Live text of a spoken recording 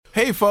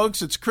Hey,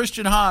 folks, it's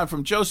Christian Hahn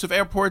from Joseph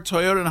Airport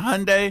Toyota and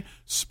Hyundai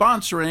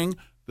sponsoring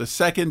the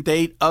Second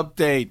Date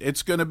Update.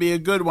 It's going to be a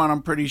good one,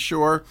 I'm pretty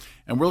sure.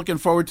 And we're looking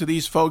forward to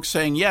these folks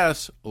saying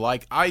yes,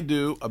 like I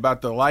do,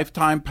 about the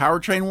lifetime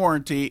powertrain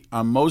warranty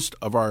on most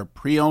of our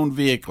pre-owned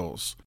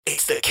vehicles.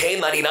 It's the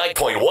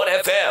K99.1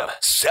 FM,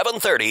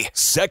 730,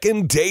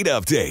 Second Date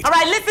Update. All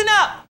right, listen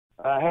up.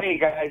 Hey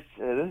guys,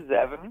 this is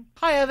Evan.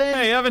 Hi, Evan.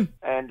 Hey, Evan.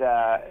 And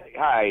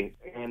hi.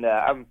 And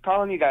I'm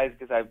calling you guys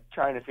because I'm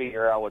trying to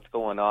figure out what's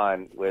going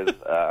on with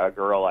a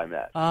girl I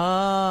met.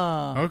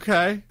 Oh.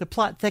 Okay. The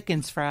plot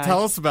thickens, Fry.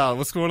 Tell us about it.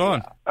 What's going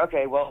on?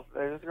 Okay, well,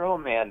 there's this girl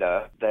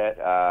Amanda that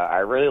I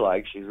really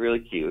like. She's really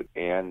cute,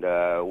 and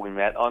we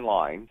met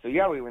online. So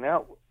yeah, we went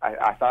out.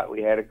 I thought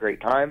we had a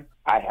great time.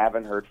 I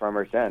haven't heard from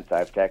her since.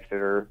 I've texted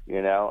her,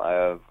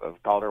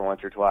 I've called her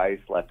once or twice,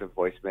 left a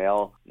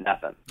voicemail,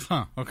 nothing.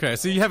 Huh. Okay.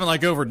 So you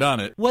haven't overdone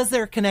it. Was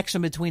there a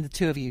connection between the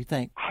two of you, you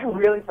think? I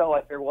really felt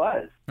like there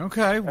was.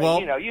 Okay.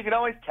 Well, you could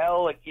always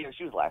tell,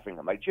 she was laughing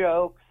at my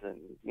jokes, and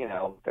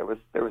there was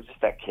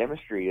just that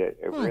chemistry. It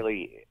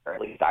really, or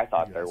at least I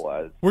thought there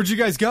was. Where'd you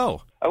guys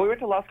go? We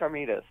went to Las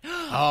Carnitas.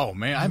 Oh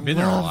man, I've been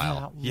there a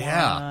while.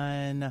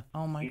 Yeah.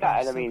 Oh my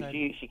God. gosh. Yeah,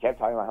 and she kept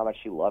talking about how much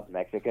she loved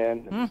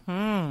Mexican.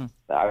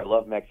 Mm-hmm. I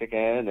love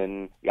Mexican,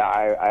 and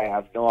I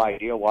have no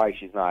idea why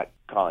she's not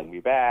calling me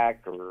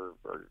back or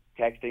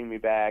texting me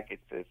back.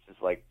 It's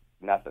just like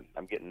nothing.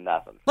 I'm getting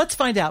nothing. Let's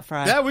find out,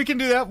 Fry. Yeah, we can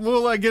do that.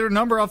 We'll get her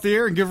number off the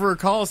air and give her a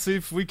call, see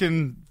if we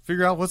can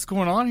figure out what's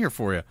going on here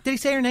for you. Did he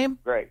say her name?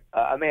 Great.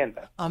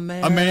 Amanda.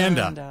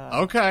 Amanda.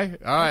 Okay.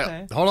 All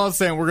right. Okay. Hold on a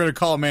second. We're going to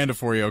call Amanda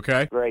for you,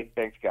 okay? Great.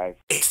 Thanks, guys.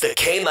 It's the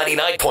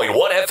K99.1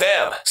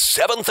 FM,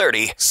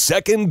 730,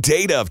 Second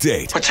Date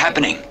Update. What's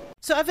happening?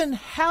 So, Evan,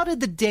 how did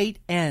the date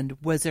end?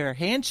 Was there a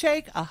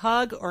handshake, a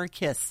hug, or a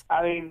kiss?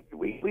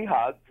 We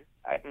hugged.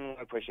 I didn't want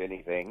to push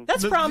anything.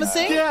 That's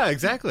promising. Yeah,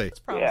 exactly. That's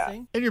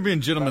promising. And you're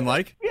being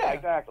gentlemanlike. Yeah,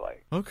 exactly.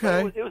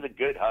 Okay. It was a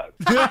good hug.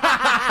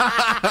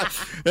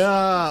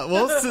 Well,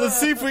 let's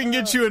see if we can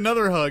get you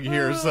another hug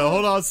here. So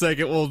hold on a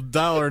second. We'll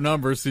dial her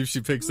number, see if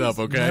she picks up,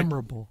 okay?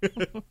 Memorable.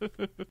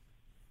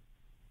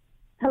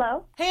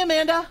 Hello. Hey,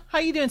 Amanda. How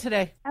you doing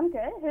today? I'm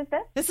good. Who's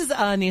this? This is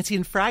Nancy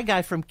and Fry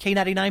Guy from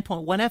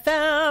K99.1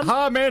 FM.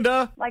 Hi,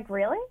 Amanda. Like,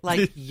 really?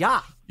 Like,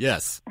 yeah.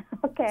 Yes.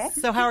 Okay.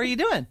 So how are you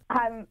doing?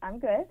 I'm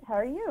good. How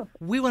are you?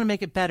 We want to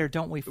make it better,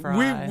 don't we,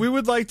 Fry? We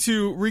would like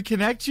to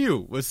reconnect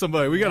you with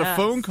somebody. We got a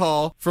phone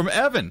call from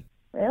Evan.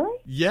 Really?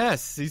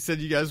 Yes. He said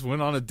you guys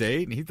went on a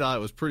date, and he thought it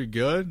was pretty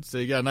good. So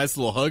you got a nice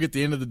little hug at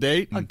the end of the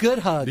date. A good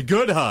hug. A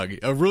good hug.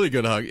 A really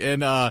good hug.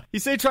 And he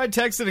said he tried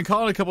texting and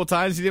calling a couple of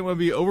times. He didn't want to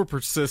be over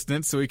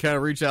persistent, so he kind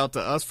of reached out to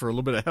us for a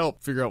little bit of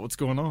help, figure out what's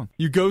going on.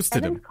 You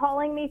ghosted Evan's him.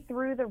 calling me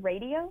through the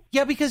radio?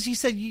 Yeah, because you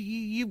said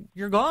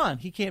you're gone.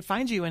 He can't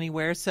find you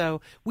anywhere.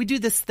 So we do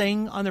this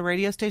thing on the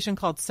radio station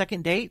called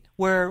Second Date,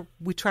 where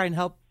we try and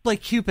help,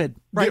 like Cupid.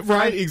 Right? Yeah,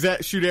 right,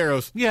 exact. Shoot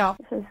arrows. Yeah.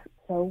 This is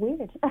so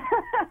weird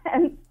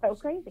and so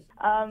crazy.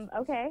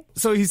 Okay.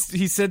 So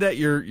he said that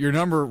your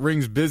number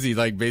rings busy,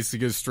 like basically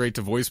goes straight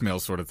to voicemail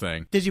sort of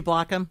thing. Did you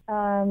block him?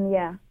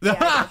 Yeah.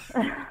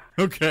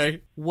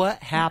 Okay.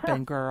 What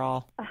happened,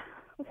 girl?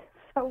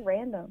 So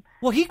random.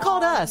 Well, he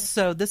called us,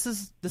 so this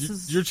is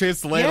your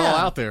chance to lay it all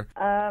out there.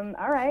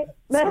 All right.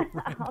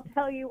 I'll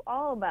tell you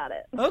all about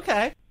it.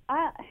 Okay.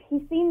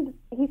 He seemed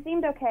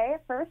okay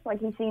at first. Like,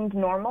 he seemed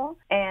normal,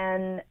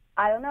 and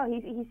I don't know.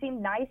 He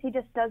seemed nice. He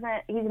just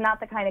doesn't. He's not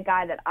the kind of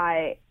guy that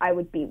I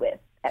would be with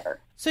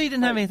ever. So you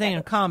didn't have anything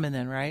in common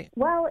then, right?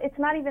 Well, it's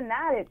not even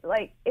that. It's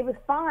like it was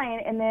fine,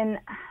 and then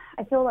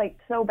I feel like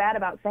so bad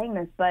about saying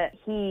this, but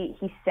he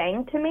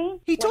sang to me.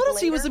 He told us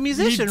he was a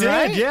musician, he did,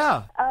 right?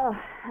 Yeah.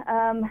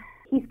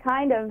 He's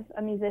kind of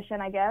a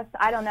musician, I guess.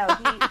 I don't know.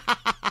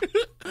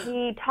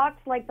 He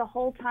talked like the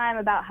whole time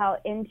about how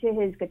into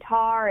his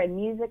guitar and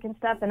music and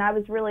stuff, and I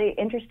was really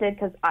interested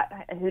because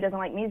who doesn't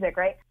like music,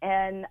 right?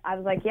 And I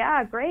was like,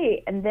 yeah,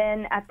 great. And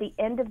then at the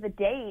end of the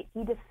date,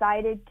 he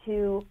decided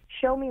to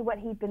show me what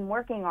he'd been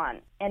working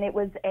on, and it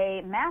was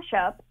a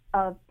mashup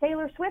of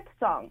Taylor Swift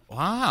songs.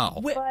 Wow.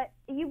 But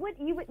you would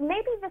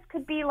maybe this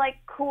could be like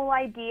cool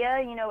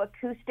idea,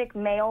 acoustic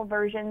male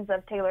versions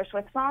of Taylor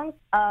Swift songs.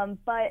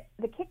 But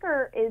the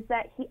kicker is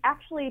that he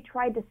actually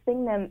tried to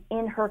sing them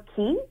in her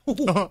key,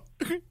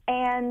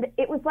 and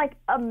it was like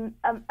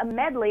a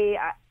medley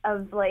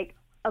of like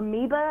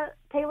amoeba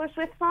Taylor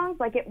Swift songs.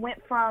 Like, it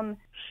went from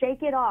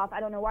Shake It Off. I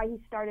don't know why he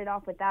started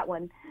off with that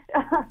one.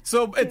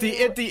 So at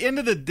the end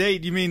of the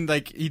date, you mean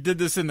like he did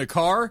this in the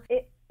car?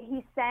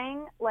 He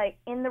sang, like,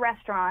 in the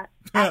restaurant,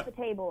 at the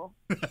table,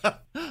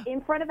 in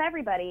front of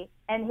everybody,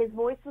 and his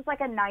voice was like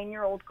a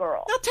 9-year-old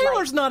girl. No,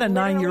 Taylor's not a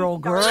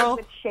 9-year-old girl.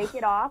 With Shake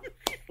It Off,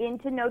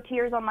 into No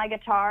Tears on My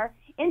Guitar,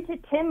 into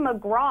Tim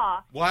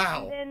McGraw.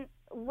 Wow. And then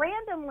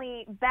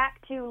randomly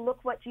back to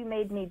Look What You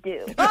Made Me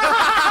Do.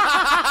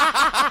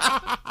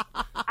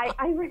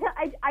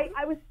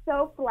 I was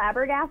so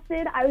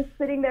flabbergasted. I was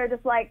sitting there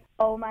just like,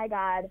 oh my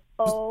God.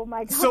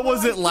 So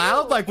was it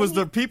loud? Like, was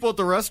the people at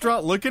the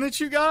restaurant looking at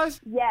you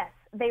guys? Yes,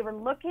 they were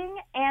looking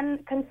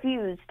and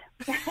confused.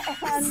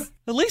 And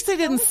At least they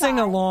didn't sing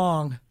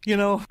along, you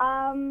know.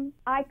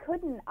 I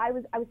couldn't. I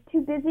was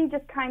too busy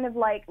just kind of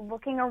like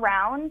looking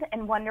around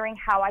and wondering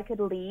how I could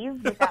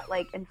leave without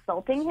like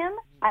insulting him.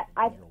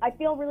 I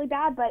feel really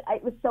bad, but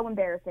it was so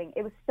embarrassing.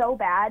 It was so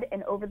bad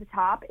and over the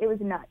top. It was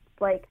nuts.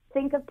 Like,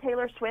 think of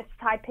Taylor Swift's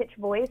high-pitched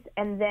voice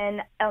and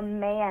then a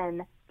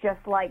man just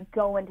like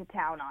going to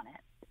town on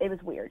it. It was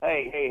weird.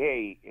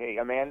 Hey,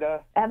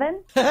 Amanda.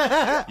 Evan?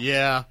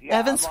 Yeah.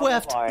 Evan I'm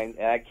Swift. On the line,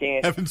 and I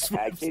can't. Evan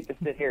Swift. I can't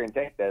just sit here and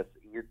take this.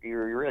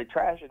 You're really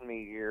trashing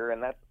me here,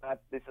 and this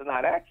is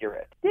not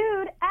accurate.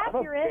 Dude,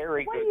 accurate?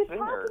 very What are good you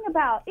singer. talking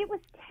about? It was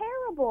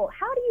terrible.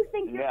 How do you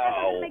think you're ever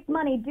going to make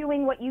money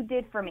doing what you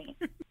did for me?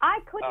 I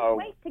couldn't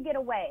wait to get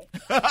away.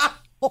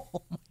 Oh,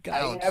 my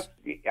God.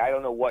 I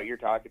don't know what you're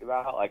talking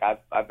about. Like,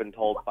 I've been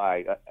told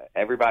by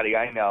everybody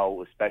I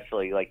know,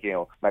 especially like, you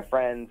know, my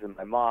friends and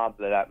my mom,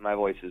 that my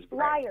voice is great.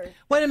 Liars.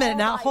 Wait a minute. All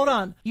Now, liars. hold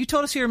on. You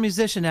told us you're a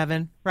musician,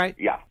 Evan, right?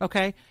 Yeah.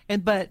 Okay.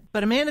 But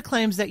Amanda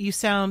claims that you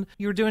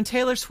were doing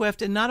Taylor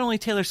Swift, and not only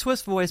Taylor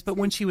Swift's voice, but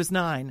when she was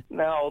 9.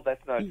 No,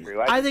 that's not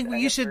true. I think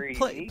you have should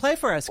very play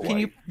for us. Can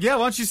you? voice. Yeah,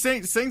 why don't you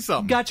sing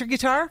something? Got your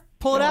guitar?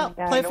 Pull it out.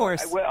 God. Play You know for what?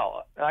 us. I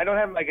will. I don't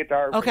have my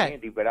guitar Okay.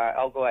 handy, but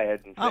I'll go ahead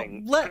and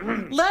sing.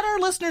 Let our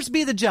listeners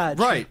be the judge.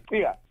 Right.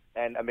 Yeah.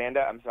 And Amanda,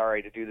 I'm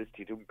sorry to do this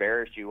to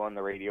embarrass you on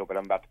the radio, but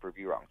I'm about to prove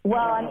you wrong.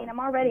 Well, I mean, I'm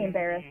already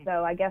embarrassed,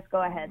 so I guess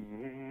go ahead.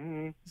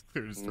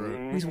 Clear his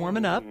throat. He's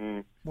warming up.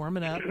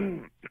 Warming up.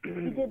 You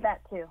did that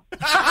too.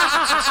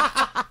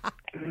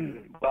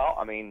 Well,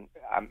 I mean,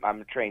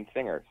 I'm a trained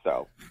singer,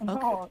 so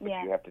Oh,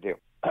 yeah. you have to do.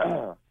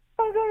 I'm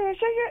gonna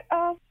shake it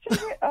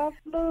off,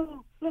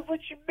 look what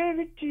you made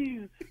me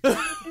do, look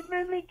what you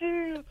made me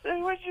do,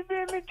 look what you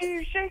made me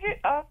do, shake it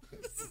off.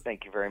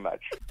 Thank you very much.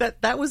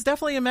 That was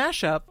definitely a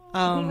mashup. He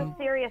was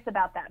serious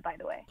about that, by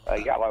the way.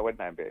 Yeah, why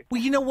wouldn't I be?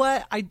 Well, you know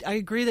what? I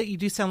agree that you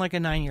do sound like a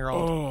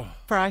 9-year-old. Oh.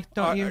 Fry,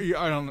 don't you?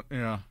 I don't.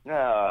 Yeah.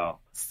 No.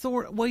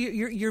 Well,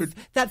 you're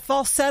that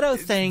falsetto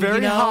thing. very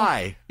you know,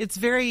 high. It's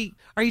very.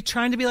 Are you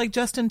trying to be like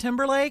Justin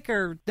Timberlake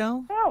or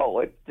no? No,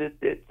 it's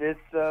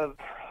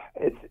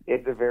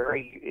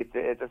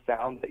a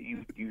sound that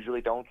you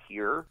usually don't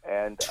hear,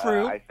 and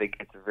True. I think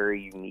it's a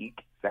very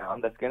unique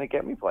sound that's going to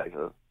get me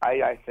places.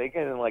 I think,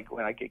 and like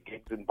when I get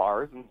gigs in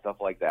bars and stuff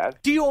like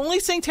that. Do you only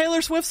sing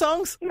Taylor Swift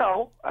songs?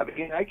 No, I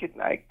mean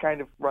I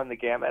kind of run the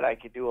gamut. I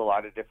could do a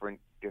lot of different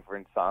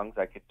songs.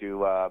 I could do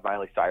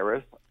Miley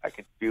Cyrus. I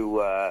could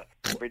do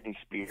Britney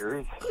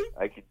Spears.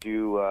 I could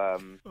do Oh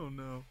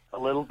no. a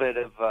little bit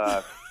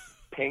of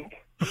Pink.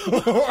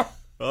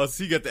 Oh,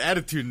 so you got the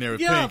attitude in there with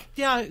Yeah, Pink.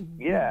 yeah.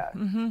 Yeah,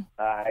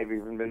 I've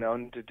even been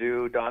known to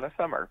do Donna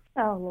Summer.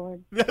 Oh,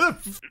 Lord.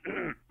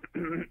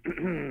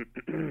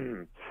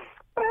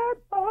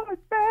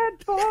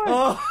 Bad boy.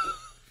 Oh,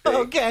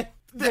 okay.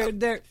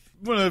 They're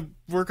Want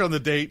to work on the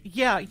date?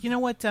 yeah. You know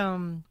what?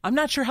 I'm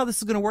not sure how this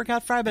is going to work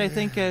out, Fry, but I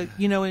think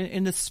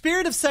in the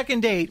spirit of second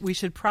date, we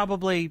should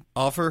probably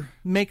Offer?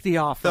 make the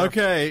offer.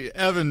 Okay,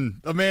 Evan,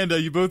 Amanda,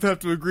 you both have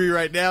to agree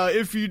right now.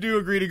 If you do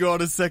agree to go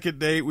on a second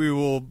date, we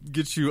will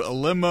get you a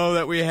limo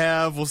that we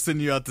have. We'll send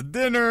you out to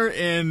dinner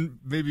and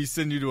maybe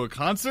send you to a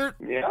concert.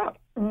 Yeah.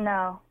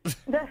 No.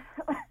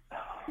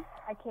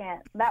 I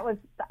can't. That was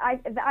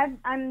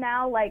I'm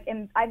now like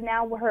I've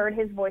now heard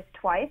his voice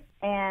twice,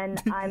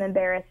 and I'm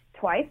embarrassed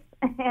twice,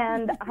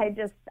 and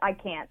I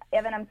can't.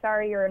 Evan, I'm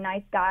sorry, you're a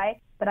nice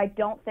guy, but I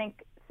don't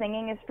think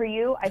singing is for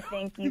you. I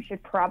think you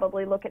should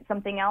probably look at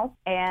something else,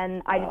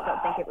 and I just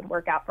don't think it would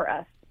work out for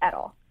us at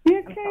all.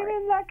 You came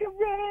in like a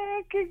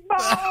wrecking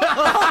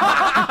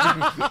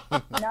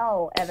ball.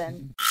 No,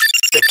 Evan.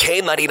 The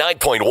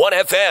K99.1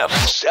 FM,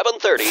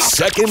 730.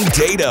 Second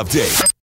date update.